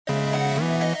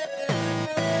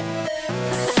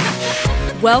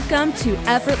Welcome to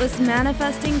Effortless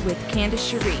Manifesting with Candace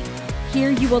Cherie.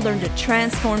 Here you will learn to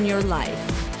transform your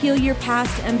life, heal your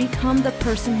past, and become the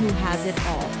person who has it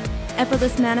all.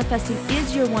 Effortless Manifesting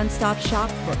is your one-stop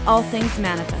shop for all things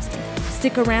manifesting.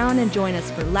 Stick around and join us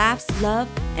for laughs, love,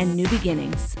 and new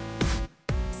beginnings.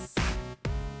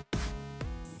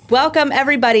 Welcome,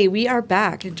 everybody. We are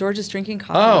back, and George is drinking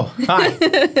coffee. Oh,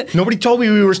 hi. Nobody told me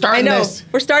we were starting this.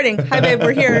 We're starting. Hi, babe.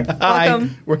 We're here. Welcome.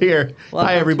 Hi, we're here. Welcome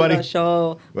Hi, everybody. to the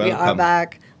show. We are Welcome.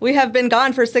 back. We have been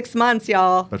gone for 6 months,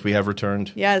 y'all. But we have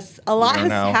returned. Yes, a lot has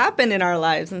now. happened in our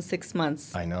lives in 6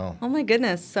 months. I know. Oh, my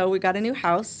goodness. So we got a new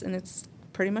house, and it's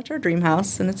pretty much our dream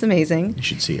house, and it's amazing. You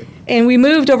should see it. And we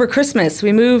moved over Christmas.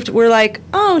 We're like,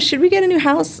 oh, should we get a new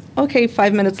house? Okay,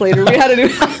 5 minutes later, we had a new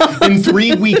house. In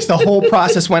 3 weeks, the whole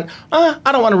process went, I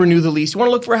don't want to renew the lease. You want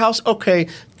to look for a house? Okay.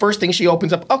 First thing she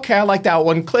opens up, okay, I like that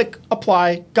one. Click,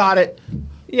 apply, got it.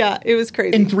 Yeah, it was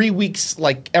crazy. In 3 weeks,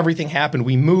 like, everything happened.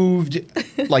 We moved.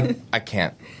 Like, I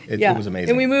can't. It was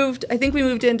amazing. And we moved, I think we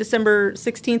moved in December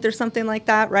 16th or something like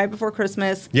that, right before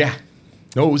Christmas. Yeah.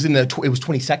 No, it was it was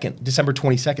 22nd, December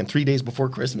 22nd, 3 days before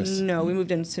Christmas. No, we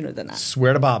moved in sooner than that.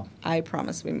 Swear to Bob. I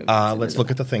promise we moved in sooner Let's than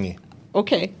look at the thingy.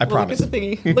 Okay. I promise. Look at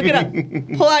the thingy. Look it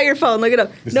up. Pull out your phone. Look it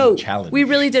up. This is a challenge. We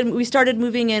really did. We started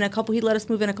moving in he let us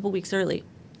move in a couple weeks early.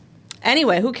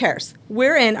 Anyway, who cares?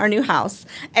 We're in our new house,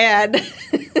 and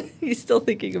he's still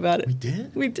thinking about it. We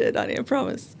did? We did, honey, I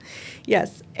promise.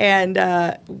 Yes. And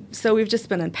so we've just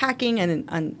been unpacking,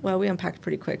 and we unpacked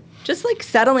pretty quick, just like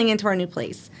settling into our new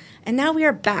place. And now we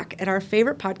are back at our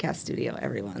favorite podcast studio,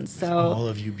 everyone. So All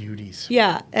of you beauties.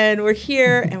 yeah, and we're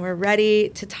here, and we're ready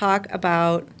to talk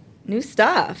about new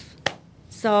stuff.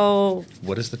 So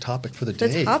What is the topic for the day?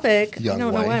 the topic, I young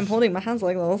don't know why wife? I'm holding my hands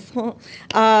like this.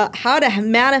 How to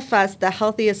manifest the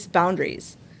healthiest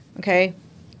boundaries. Okay?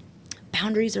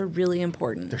 Boundaries are really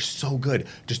important. They're so good.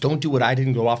 Just don't do what I did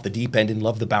and go off the deep end and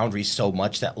love the boundaries so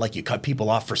much that, like, you cut people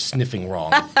off for sniffing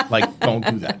wrong. Like, don't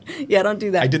do that. Yeah, don't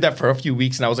do that. I did that for a few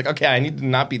weeks, and I was like, okay, I need to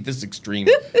not be this extreme.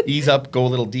 Ease up, go a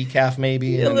little decaf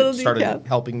maybe, and it started decaf.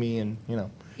 helping me, and,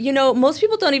 You know, most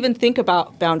people don't even think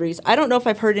about boundaries. I don't know if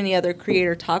I've heard any other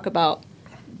creator talk about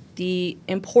the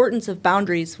importance of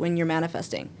boundaries when you're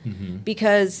manifesting. Mm-hmm.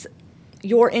 Because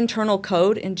your internal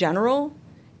code in general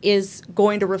is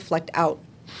going to reflect out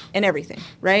in everything,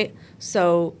 right?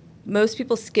 So most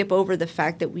people skip over the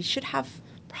fact that we should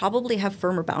probably have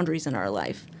firmer boundaries in our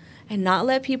life and not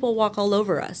let people walk all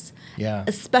over us, Yeah.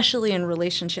 especially in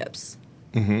relationships.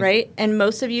 Mm-hmm. Right? And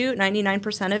most of you,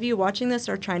 99% of you watching this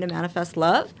are trying to manifest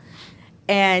love.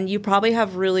 And you probably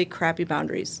have really crappy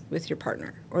boundaries with your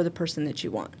partner or the person that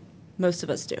you want. Most of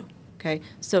us do. Okay?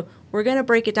 So we're going to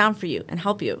break it down for you and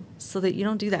help you so that you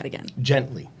don't do that again.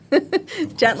 Gently.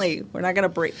 Gently. We're not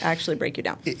going to actually break you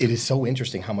down. It is so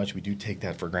interesting how much we do take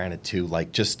that for granted, too.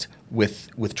 Like, just with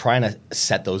trying to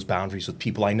set those boundaries with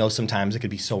people, I know sometimes it could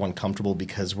be so uncomfortable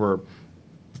because we're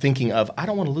thinking of, I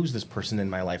don't want to lose this person in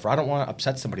my life, or I don't want to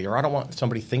upset somebody, or I don't want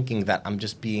somebody thinking that I'm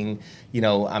just being,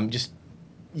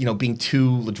 being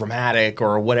too dramatic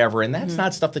or whatever. And that's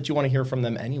not stuff that you want to hear from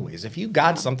them anyways. If you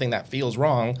got something that feels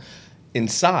wrong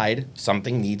inside,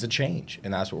 something needs a change.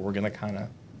 And that's what we're going to kind of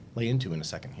lay into in a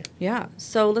second here. Yeah.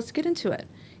 So let's get into it.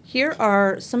 Here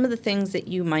are some of the things that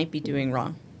you might be doing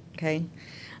wrong. Okay?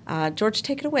 George,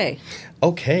 take it away.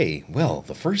 Okay. Well,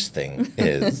 the first thing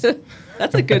is...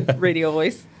 That's a good radio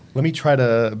voice. Let me try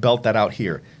to belt that out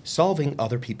here. Solving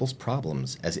other people's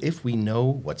problems as if we know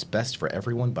what's best for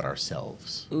everyone but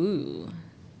ourselves. Ooh.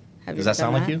 Does that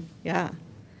sound like you? Yeah.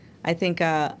 I think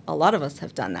a lot of us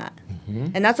have done that. Mm-hmm.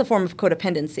 And that's a form of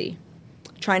codependency,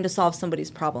 trying to solve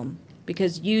somebody's problem.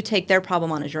 Because you take their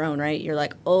problem on as your own, right? You're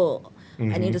like,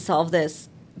 I need to solve this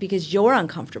because you're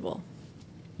uncomfortable.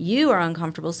 You are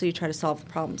uncomfortable, so you try to solve the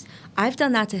problems. I've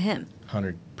done that to him.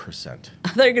 100%. I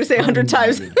thought you were going to say 100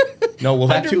 times. No, well,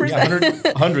 that too. Yeah,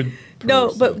 100%.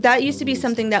 No, but that used to be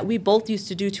something that we both used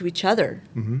to do to each other,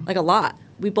 like a lot.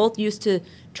 We both used to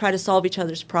try to solve each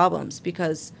other's problems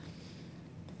because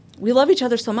we love each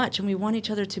other so much and we want each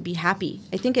other to be happy.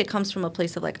 I think it comes from a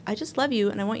place of like, I just love you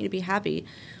and I want you to be happy.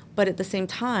 But at the same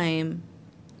time,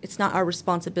 it's not our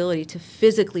responsibility to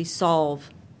physically solve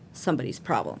somebody's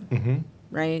problem. Mm-hmm.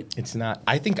 Right? It's not.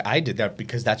 I think I did that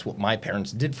because that's what my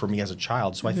parents did for me as a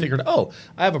child. So I figured, I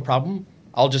have a problem.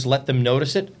 I'll just let them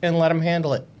notice it and let them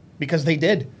handle it because they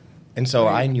did. And so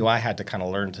I knew I had to kind of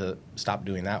learn to stop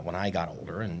doing that when I got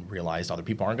older and realized other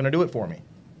people aren't going to do it for me.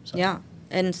 So. Yeah.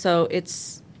 And so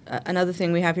it's another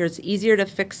thing we have here. It's easier to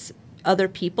fix other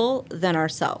people than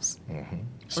ourselves. Mm-hmm.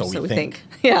 So we think.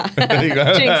 Yeah.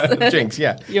 Jinx. Jinx,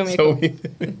 yeah. You owe me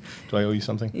do I owe you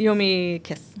something? You owe me a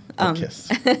kiss. A kiss.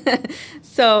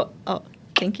 So,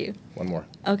 Thank you. One more.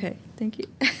 Okay, thank you.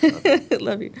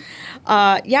 Love you.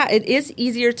 Yeah, it is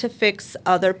easier to fix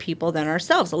other people than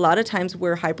ourselves. A lot of times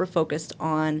we're hyper-focused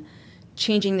on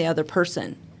changing the other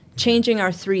person, changing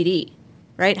our 3D,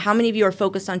 right? How many of you are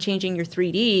focused on changing your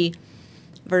 3D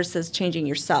versus changing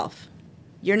yourself?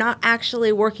 You're not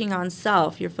actually working on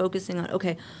self. You're focusing on,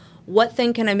 okay, what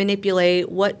thing can I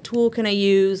manipulate? What tool can I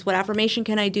use? What affirmation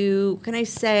can I do? Can I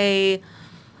say?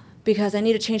 Because I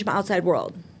need to change my outside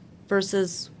world.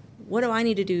 Versus, what do I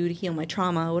need to do to heal my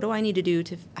trauma? What do I need to do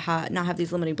to not have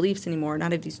these limiting beliefs anymore,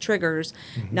 not have these triggers,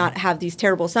 not have these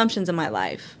terrible assumptions in my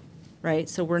life, right?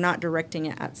 So we're not directing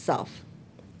it at self.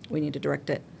 We need to direct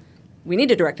it. We need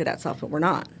to direct it at self, but we're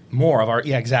not. More of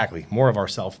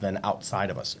ourself than outside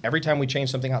of us. Every time we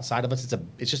change something outside of us,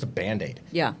 it's just a Band-Aid.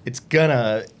 Yeah. It's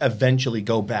gonna eventually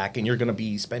go back, and you're gonna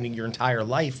be spending your entire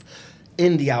life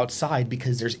in the outside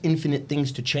because there's infinite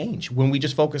things to change. When we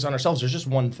just focus on ourselves, there's just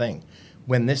one thing.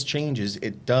 When this changes,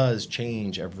 it does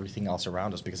change everything else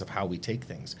around us because of how we take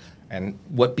things and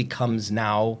what becomes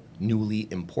now newly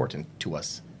important to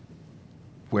us.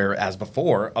 Whereas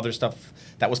before, other stuff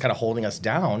that was kind of holding us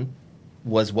down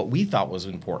was what we thought was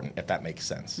important, if that makes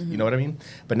sense. You know what I mean?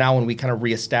 But now when we kind of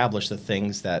reestablish the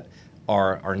things that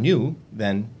are new,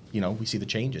 then we see the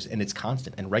changes, and it's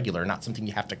constant and regular, not something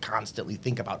you have to constantly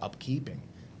think about upkeeping.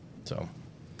 So,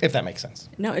 if that makes sense.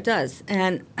 No, it does.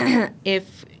 And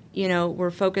if,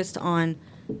 we're focused on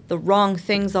the wrong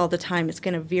things all the time, it's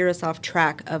going to veer us off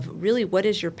track of really what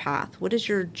is your path? What is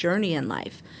your journey in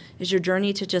life? Is your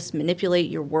journey to just manipulate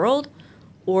your world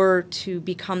or to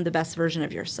become the best version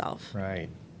of yourself? Right.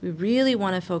 We really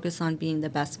want to focus on being the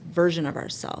best version of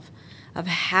ourselves, of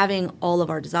having all of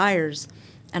our desires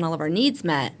and all of our needs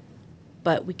met,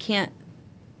 but we can't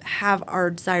have our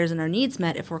desires and our needs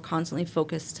met if we're constantly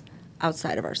focused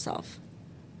outside of ourselves.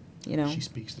 She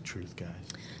speaks the truth, guys.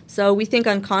 So we think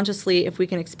unconsciously if we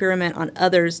can experiment on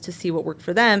others to see what worked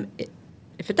for them.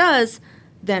 If it does,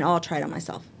 then I'll try it on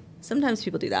myself. Sometimes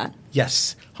people do that.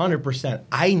 Yes, 100%.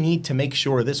 I need to make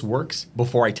sure this works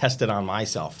before I test it on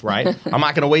myself, right? I'm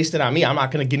not going to waste it on me. I'm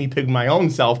not going to guinea pig my own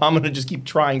self. I'm going to just keep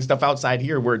trying stuff outside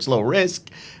here where it's low risk,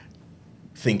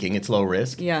 thinking it's low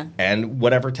risk. Yeah. And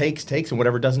whatever takes, and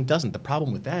whatever doesn't. The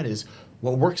problem with that is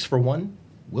what works for one,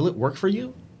 will it work for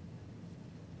you?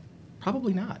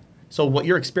 Probably not. So what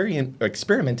you're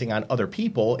experimenting on other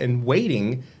people and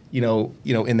waiting,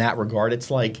 in that regard, it's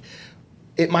like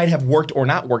it might have worked or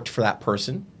not worked for that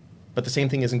person, but the same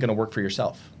thing isn't going to work for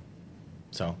yourself.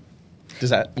 So does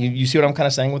that, you see what I'm kind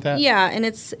of saying with that? Yeah, and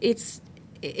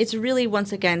it's really,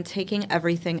 once again, taking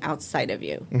everything outside of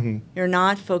you. Mm-hmm. You're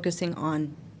not focusing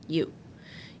on you.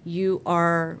 You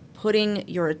are putting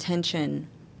your attention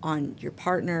on your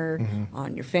partner,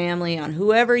 on your family, on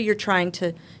whoever you're trying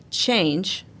to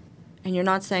change, and you're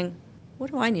not saying,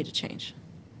 what do I need to change?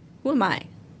 Who am I?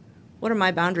 What are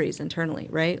my boundaries internally,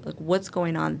 right? Like, what's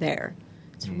going on there?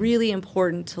 It's really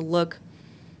important to look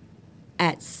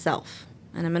at self.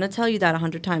 And I'm going to tell you that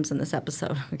 100 times in this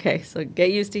episode, okay? So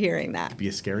get used to hearing that. Be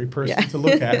a scary person to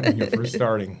look at when you're first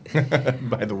starting,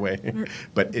 by the way.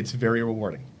 But it's very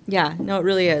rewarding. Yeah, no, it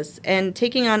really is. And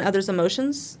taking on others'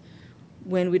 emotions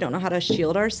when we don't know how to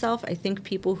shield ourselves, I think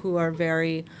people who are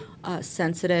very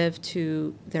sensitive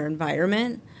to their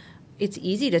environment, it's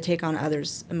easy to take on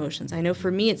others' emotions. I know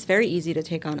for me, it's very easy to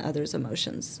take on others'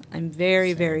 emotions. I'm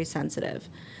very, very sensitive.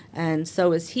 And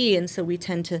so is he. And so we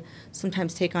tend to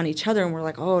sometimes take on each other, and we're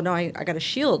like, oh, no, I got to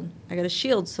shield. I got to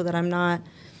shield so that I'm not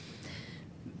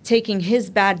taking his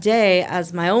bad day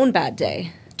as my own bad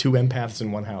day. Two empaths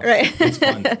in one house. Right. It's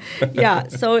fun. Yeah.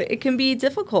 So it can be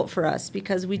difficult for us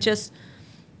because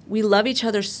we love each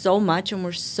other so much and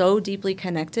we're so deeply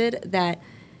connected that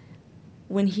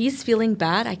when he's feeling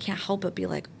bad, I can't help but be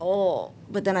like, oh,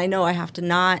 but then I know I have to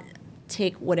not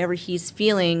take whatever he's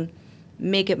feeling,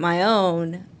 make it my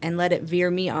own, and let it veer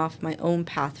me off my own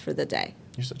path for the day.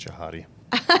 You're such a hottie.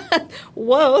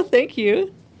 Whoa, thank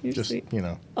you. You're just, sweet.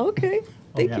 Okay.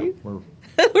 Thank you.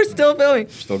 We're still filming.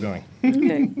 Still going.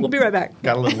 Okay, we'll be right back.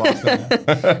 Got a little lost in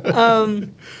that.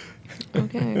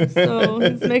 Okay, so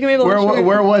it's making me blush.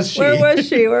 Where was she?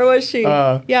 Where was she?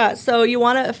 Yeah, so you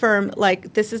want to affirm,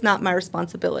 like, this is not my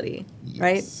responsibility,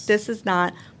 right? This is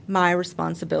not my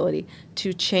responsibility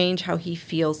to change how he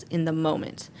feels in the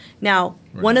moment. Now,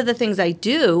 one of the things I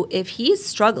do, if he's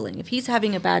struggling, if he's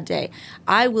having a bad day,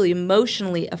 I will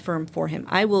emotionally affirm for him.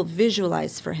 I will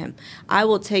visualize for him. I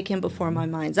will take him before my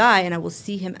mind's eye, and I will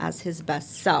see him as his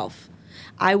best self.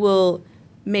 I will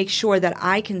make sure that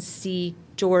I can see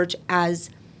George as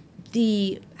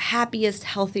the happiest,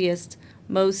 healthiest,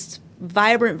 most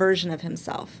vibrant version of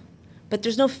himself. but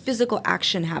there's no physical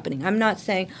action happening. I'm not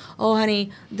saying, oh,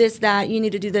 honey, this, that, you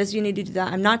need to do this, you need to do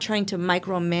that. I'm not trying to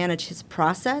micromanage his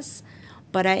process,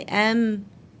 but I am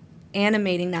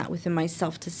animating that within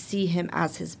myself to see him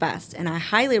as his best. And I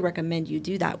highly recommend you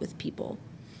do that with people,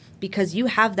 because you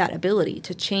have that ability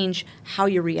to change how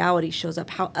your reality shows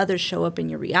up, how others show up in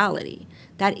your reality.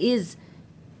 That is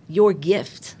your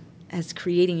gift as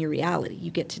creating your reality.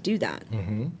 You get to do that.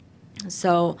 Mm-hmm.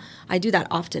 So I do that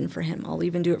often for him. I'll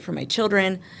even do it for my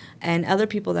children and other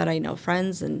people that I know,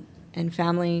 friends and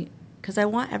family, because I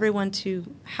want everyone to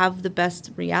have the best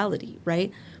reality,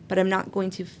 right? But I'm not going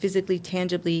to physically,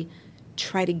 tangibly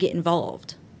try to get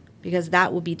involved, because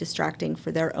that will be distracting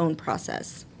for their own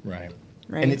process. Right.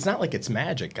 And it's not like it's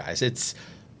magic, guys. It's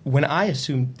when I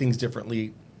assume things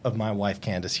differently of my wife,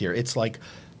 Candace, here, it's like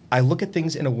I look at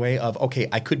things in a way of, okay,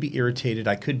 I could be irritated.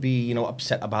 I could be,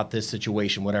 upset about this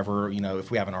situation, whatever,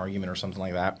 if we have an argument or something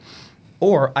like that.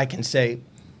 Or I can say,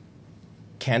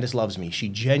 Candace loves me. She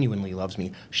genuinely loves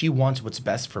me. She wants what's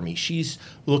best for me. She's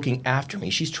looking after me.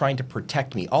 She's trying to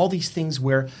protect me. All these things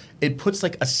where it puts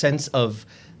like a sense of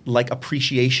like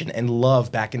appreciation and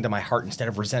love back into my heart instead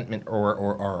of resentment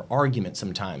or argument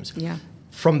sometimes. Yeah.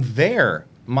 From there,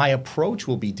 my approach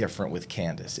will be different with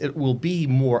Candace. It will be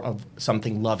more of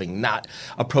something loving, not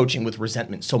approaching with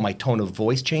resentment. So my tone of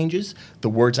voice changes. The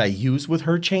words I use with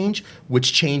her change,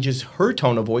 which changes her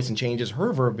tone of voice and changes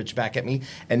her verbiage back at me.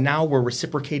 And now we're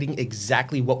reciprocating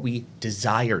exactly what we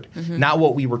desired, not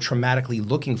what we were traumatically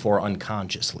looking for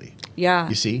unconsciously. Yeah.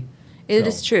 You see? It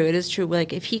is true. It is true.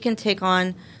 Like, if he can take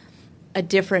on a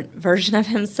different version of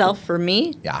himself for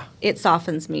me, it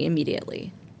softens me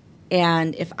immediately.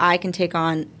 And if I can take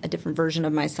on a different version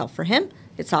of myself for him,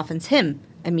 it softens him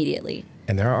immediately.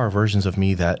 And there are versions of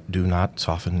me that do not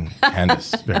soften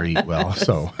Candace very well.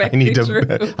 So I need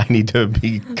to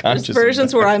be conscious. There's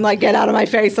versions where I'm like, get out of my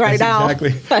face right now.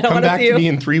 Exactly. I don't Come back see you. to me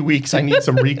in 3 weeks. I need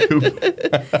some recoup.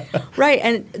 Right.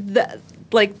 And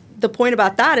the point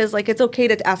about that is, like, it's okay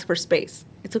to ask for space.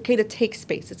 It's okay to take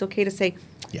space. It's okay to say,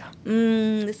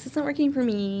 this isn't working for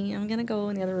me. I'm going to go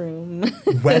in the other room.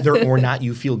 Whether or not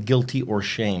you feel guilty or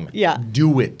shame. Yeah.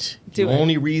 Do it. The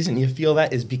only reason you feel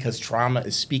that is because trauma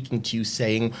is speaking to you,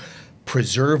 saying,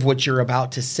 preserve what you're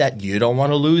about to set. You don't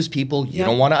want to lose people. You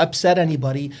don't want to upset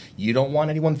anybody. You don't want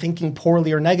anyone thinking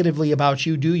poorly or negatively about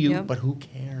you, do you? But who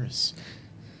cares?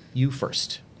 You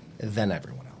first, then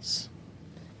everyone else.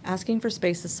 Asking for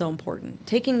space is so important.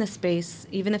 Taking the space,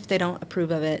 even if they don't approve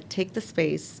of it, take the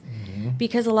space.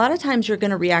 Because a lot of times you're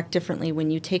going to react differently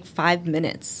when you take 5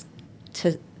 minutes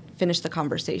to finish the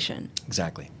conversation.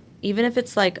 Exactly. Even if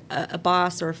it's like a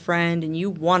boss or a friend and you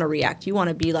want to react, you want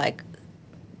to be like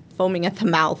foaming at the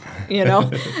mouth,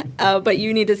 but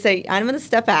you need to say, I'm going to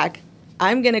step back.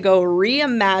 I'm going to go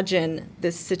reimagine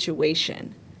this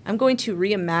situation. I'm going to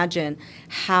reimagine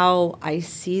how I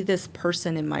see this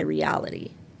person in my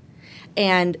reality.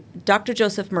 And Dr.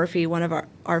 Joseph Murphy, one of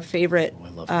our favorite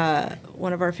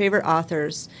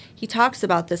authors, he talks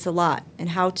about this a lot and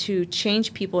how to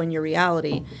change people in your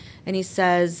reality. And he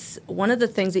says, one of the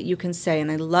things that you can say, and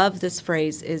I love this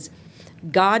phrase, is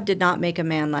God did not make a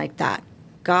man like that.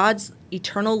 God's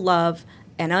eternal love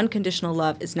and unconditional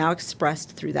love is now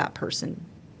expressed through that person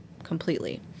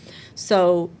completely.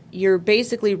 So you're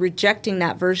basically rejecting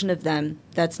that version of them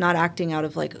that's not acting out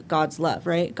of like God's love,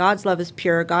 right? God's love is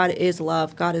pure. God is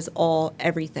love. God is all,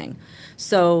 everything.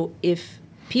 So if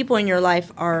people in your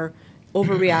life are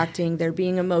overreacting, they're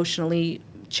being emotionally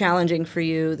challenging for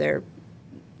you, they're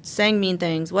saying mean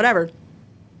things, whatever,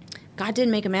 God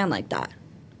didn't make a man like that.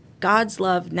 God's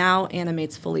love now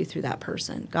animates fully through that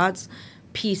person. God's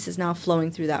peace is now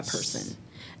flowing through that person.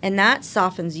 And that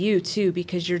softens you too,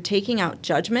 because you're taking out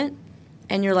judgment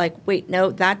and you're like, wait,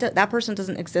 no, that person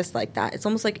doesn't exist like that. It's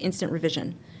almost like instant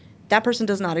revision. That person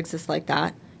does not exist like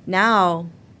that. Now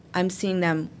I'm seeing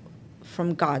them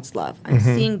from God's love. I'm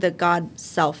seeing the God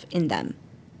self in them,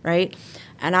 right?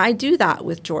 And I do that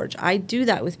with George. I do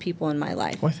that with people in my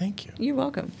life. Why, thank you. You're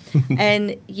welcome.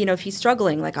 And, if he's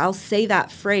struggling, like, I'll say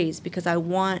that phrase because I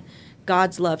want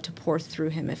God's love to pour through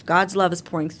him. If God's love is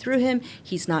pouring through him,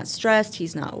 he's not stressed,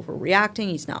 he's not overreacting,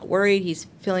 he's not worried, he's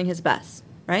feeling his best,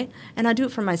 right? And I do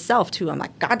it for myself, too. I'm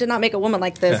like, God did not make a woman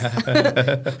like this.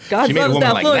 God's love is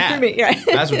now flowing through me. Right?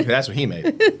 That's what he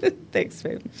made. Thanks,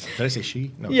 babe. Did I say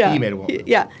she? No, he made a woman.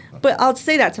 Yeah, but I'll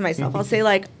say that to myself. I'll say,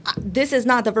 like, this is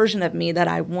not the version of me that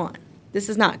I want. This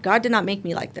is not. God did not make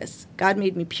me like this. God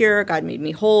made me pure. God made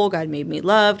me whole. God made me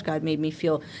loved. God made me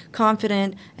feel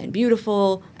confident and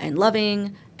beautiful and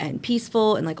loving and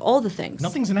peaceful and like all the things.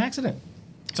 Nothing's an accident.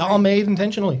 It's all made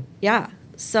intentionally. Yeah.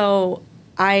 So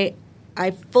I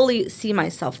I fully see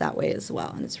myself that way as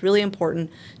well. And it's really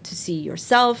important to see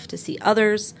yourself, to see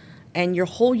others, and your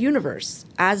whole universe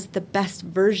as the best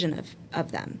version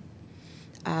of them.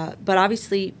 But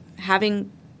obviously,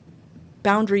 having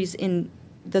boundaries in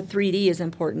the 3D is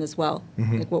important as well,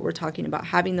 like what we're talking about.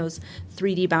 Having those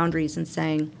 3D boundaries and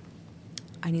saying,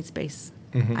 I need space.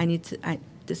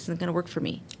 This isn't going to work for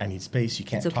me. I need space. You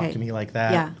can't okay. talk to me like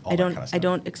that. Yeah, I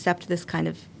don't accept this kind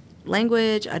of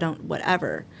language. I don't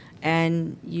whatever.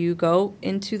 And you go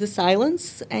into the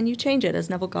silence and you change it, as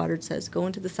Neville Goddard says. Go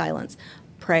into the silence.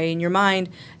 Pray in your mind,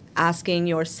 asking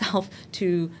yourself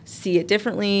to see it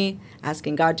differently,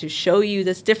 asking God to show you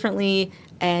this differently,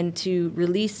 and to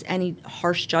release any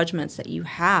harsh judgments that you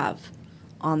have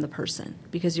on the person.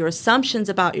 Because your assumptions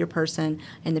about your person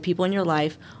and the people in your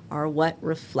life are what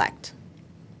reflect.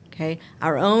 Okay?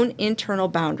 Our own internal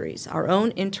boundaries, our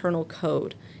own internal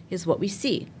code is what we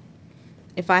see.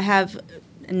 If I have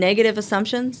negative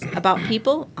assumptions about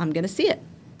people, I'm going to see it.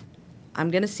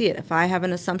 If I have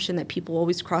an assumption that people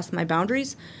always cross my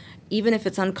boundaries, even if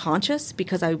it's unconscious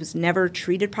because I was never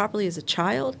treated properly as a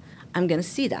child, I'm going to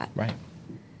see that. Right.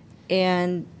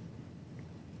 And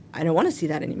I don't want to see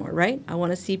that anymore, right? I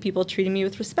want to see people treating me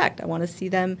with respect. I want to see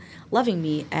them loving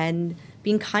me and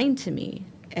being kind to me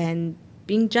and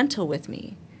being gentle with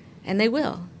me. And they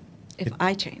will if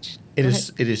I change. It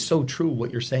is so true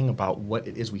what you're saying about what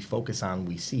it is we focus on,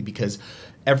 we see, because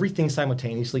everything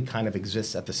simultaneously kind of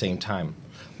exists at the same time.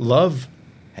 Love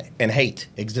and hate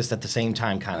exist at the same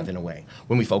time, kind of, in a way.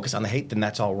 When we focus on the hate, then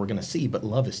that's all we're going to see, but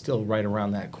love is still right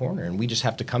around that corner, and we just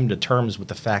have to come to terms with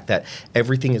the fact that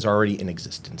everything is already in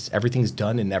existence. Everything's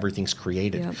done and everything's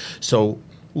created. Yep. So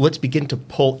let's begin to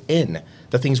pull in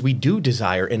the things we do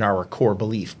desire in our core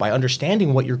belief by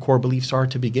understanding what your core beliefs are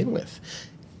to begin with.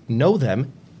 Know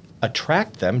them,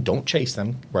 attract them, don't chase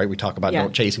them, right? We talk about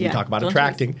don't chase, we talk about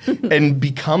attracting, and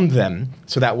become them,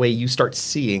 so that way you start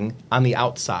seeing on the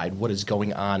outside what is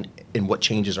going on and what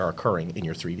changes are occurring in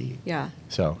your 3D. Yeah.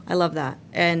 So I love that.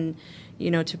 And,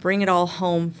 to bring it all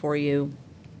home for you,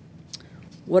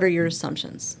 what are your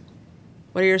assumptions?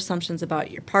 What are your assumptions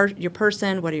about your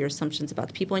person? What are your assumptions about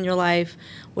the people in your life?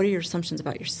 What are your assumptions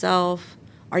about yourself?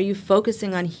 Are you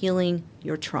focusing on healing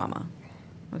your trauma?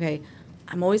 Okay,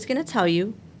 I'm always going to tell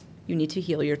you, you need to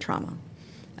heal your trauma.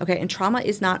 Okay, and trauma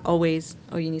is not always,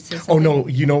 you need to say something. Oh, no,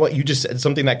 you know what? You just said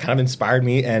something that kind of inspired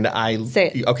me, and I...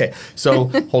 Say it. Okay, so,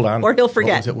 hold on. Or he'll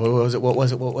forget. What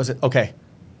was it? Okay.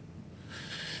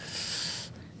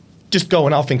 Just go,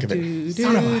 and I'll think of it.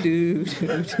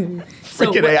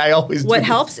 Freaking A, I always do. What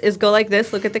helps is go like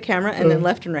this, look at the camera, and then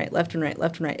left and right, left and right,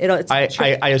 left and right.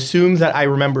 I assume that I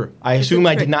remember. I assume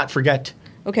I did not forget.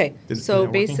 Okay, so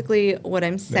basically what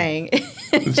I'm saying...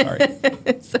 I'm sorry.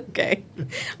 It's okay.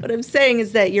 What I'm saying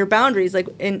is that your boundaries, like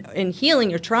in healing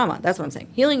your trauma, that's what I'm saying,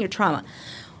 healing your trauma,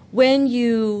 when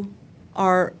you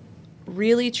are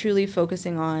really, truly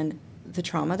focusing on the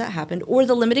trauma that happened or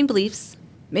the limiting beliefs,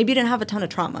 maybe you didn't have a ton of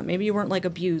trauma, maybe you weren't like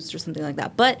abused or something like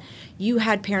that, but you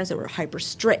had parents that were hyper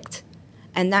strict,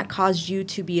 and that caused you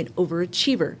to be an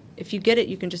overachiever. If you get it,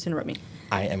 you can just interrupt me.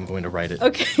 I am going to write it.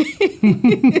 Okay.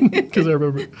 Because I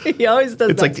remember. He always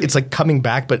does that. It's like coming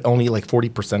back, but only like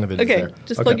 40% of it is there. Okay,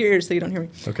 just plug your ears so you don't hear me.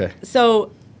 Okay.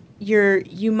 So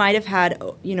you might have had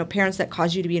parents that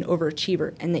caused you to be an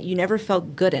overachiever and that you never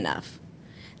felt good enough.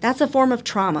 That's a form of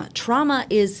trauma. Trauma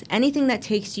is anything that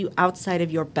takes you outside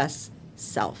of your best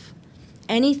self.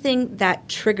 Anything that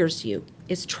triggers you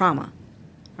is trauma.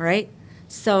 All right?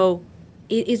 So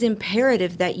it is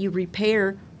imperative that you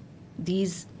repair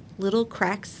these little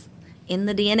cracks in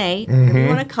the DNA, whatever you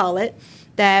want to call it,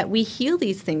 that we heal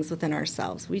these things within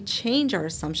ourselves. We change our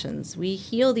assumptions. We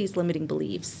heal these limiting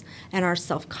beliefs and our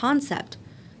self-concept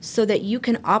so that you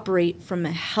can operate from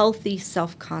a healthy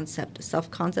self-concept, a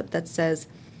self-concept that says,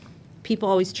 people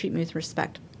always treat me with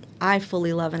respect. I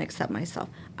fully love and accept myself.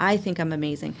 I think I'm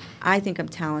amazing. I think I'm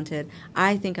talented.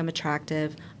 I think I'm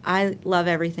attractive. I love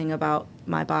everything about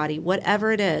my body,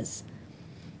 whatever it is.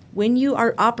 When you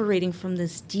are operating from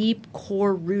this deep,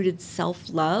 core-rooted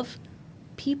self-love,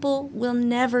 people will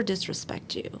never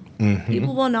disrespect you. Mm-hmm.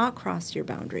 People will not cross your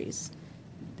boundaries.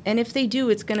 And if they do,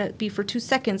 it's going to be for 2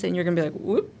 seconds, and you're going to be like,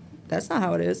 whoop, that's not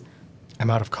how it is. I'm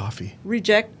out of coffee.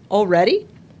 Reject already?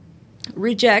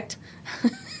 Reject.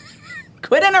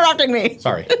 Quit interrupting me.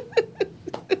 Sorry.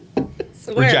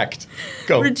 Reject.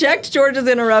 Go. Reject George's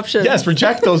interruptions. Yes,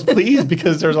 reject those, please,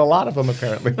 because there's a lot of them,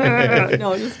 apparently.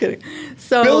 No, just kidding.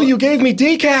 So, Bill, you gave me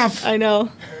decaf. I know.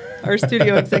 Our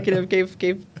studio executive gave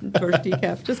George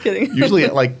decaf. Just kidding. Usually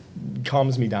it,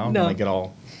 calms me down when I get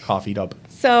all... coffeeed up.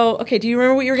 So, okay, do you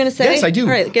remember what you were going to say? Yes, I do. All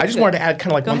right, I just wanted to add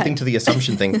kind of like Go one ahead. thing to the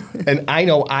assumption thing. And I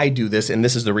know I do this, and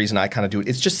this is the reason I kind of do it.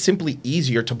 It's just simply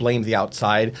easier to blame the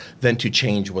outside than to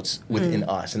change what's within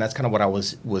us. And that's kind of what I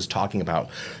was talking about.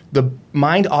 The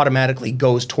mind automatically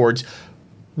goes towards,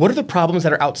 what are the problems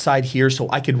that are outside here so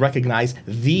I could recognize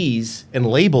these and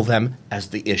label them as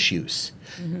the issues?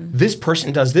 This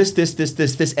person does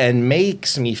this, and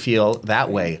makes me feel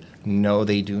that way. No,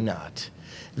 they do not.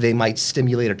 They might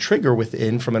stimulate a trigger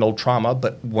within from an old trauma,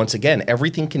 but once again,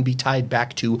 everything can be tied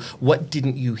back to what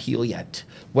didn't you heal yet?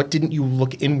 What didn't you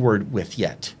look inward with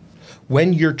yet?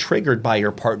 When you're triggered by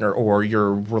your partner or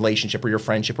your relationship or your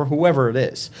friendship or whoever it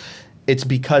is, it's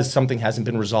because something hasn't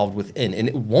been resolved within, and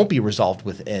it won't be resolved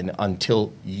within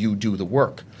until you do the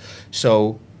work.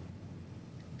 So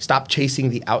stop chasing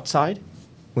the outside.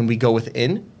 When we go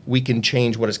within, we can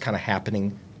change what is kind of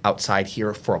happening outside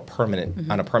here for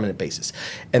on a permanent basis.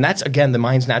 And that's, again, the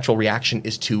mind's natural reaction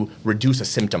is to reduce a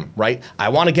symptom, right? I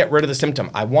want to get rid of the symptom.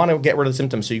 I want to get rid of the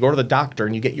symptom. So you go to the doctor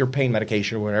and you get your pain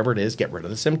medication or whatever it is, get rid of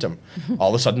the symptom. All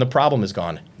of a sudden the problem is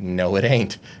gone. No, it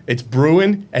ain't. It's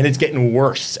brewing and it's getting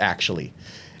worse, actually.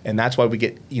 And that's why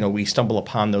we stumble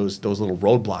upon those little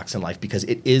roadblocks in life, because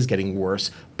it is getting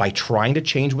worse by trying to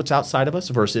change what's outside of us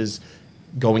versus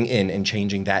going in and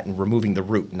changing that and removing the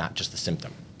root, not just the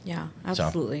symptom. Yeah,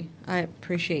 absolutely. I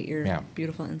appreciate your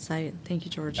beautiful insight. Thank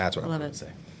you, George. That's what I I love was it.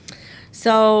 going to say.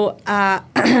 So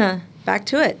back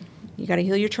to it. You got to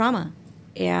heal your trauma.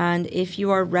 And if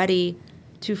you are ready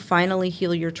to finally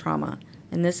heal your trauma,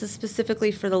 and this is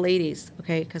specifically for the ladies,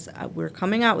 okay, because we're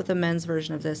coming out with a men's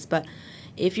version of this, but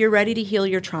if you're ready to heal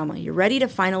your trauma, you're ready to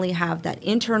finally have that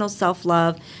internal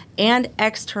self-love and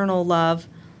external love,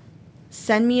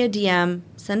 send me a DM,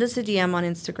 send us a DM on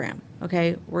Instagram,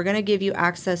 okay? We're going to give you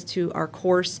access to our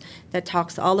course that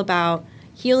talks all about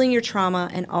healing your trauma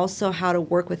and also how to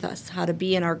work with us, how to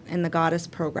be in the Goddess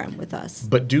program with us.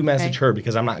 But do message her,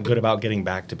 because I'm not good about getting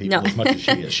back to people as much as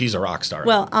she is. She's a rock star.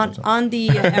 Well, on the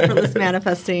Effortless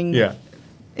Manifesting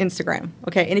Instagram,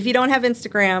 okay? And if you don't have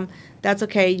Instagram, that's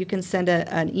okay. You can send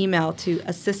an email to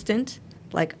assistant,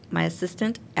 like my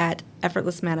assistant, at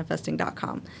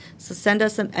effortlessmanifesting.com. So send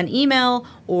us an email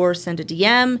or send a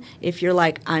DM. If you're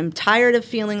like, I'm tired of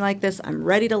feeling like this, I'm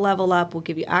ready to level up, we'll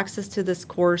give you access to this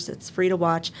course. It's free to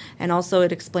watch. And also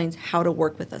it explains how to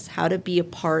work with us, how to be a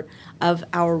part of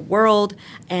our world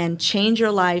and change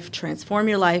your life, transform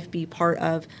your life, be part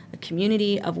of a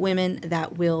community of women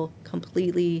that will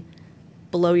completely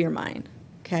blow your mind.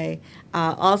 Okay.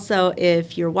 Also,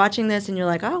 if you're watching this and you're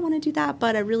like, oh, I want to do that,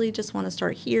 but I really just want to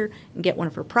start here and get one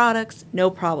of her products, no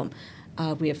problem.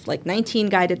 We have like 19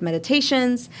 guided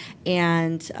meditations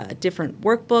and different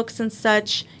workbooks and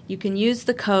such. You can use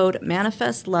the code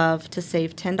ManifestLove to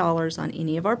save $10 on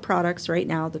any of our products right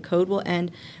now. The code will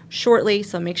end shortly,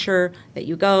 so make sure that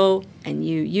you go and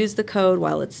you use the code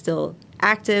while it's still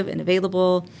active and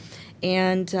available.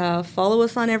 And follow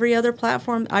us on every other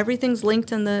platform. Everything's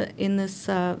linked in this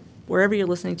wherever you're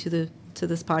listening to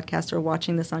this podcast or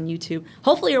watching this on YouTube.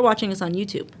 Hopefully, you're watching us on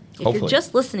YouTube. If you're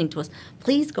just listening to us,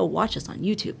 please go watch us on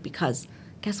YouTube, because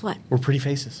guess what? We're pretty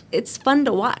faces. It's fun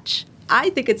to watch.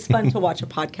 I think it's fun to watch a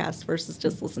podcast versus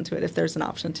just listen to it, if there's an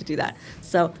option to do that.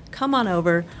 So come on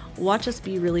over, watch us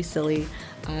be really silly.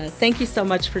 Thank you so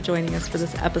much for joining us for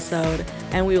this episode,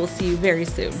 and we will see you very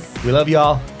soon. We love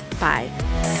y'all. Bye.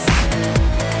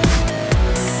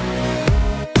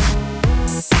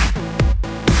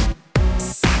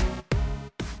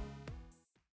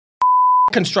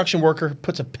 Construction worker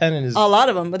puts a pen in his... A lot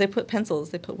of them, but they put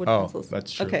pencils. They put wood pencils.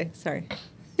 That's true. Okay, sorry.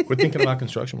 We're thinking about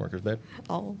construction workers, babe.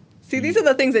 Oh. See, these are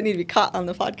the things that need to be caught on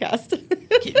the podcast.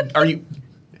 Are you...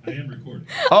 I am recording.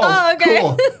 Oh, okay.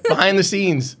 cool. Behind the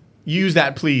scenes. Use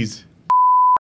that, please.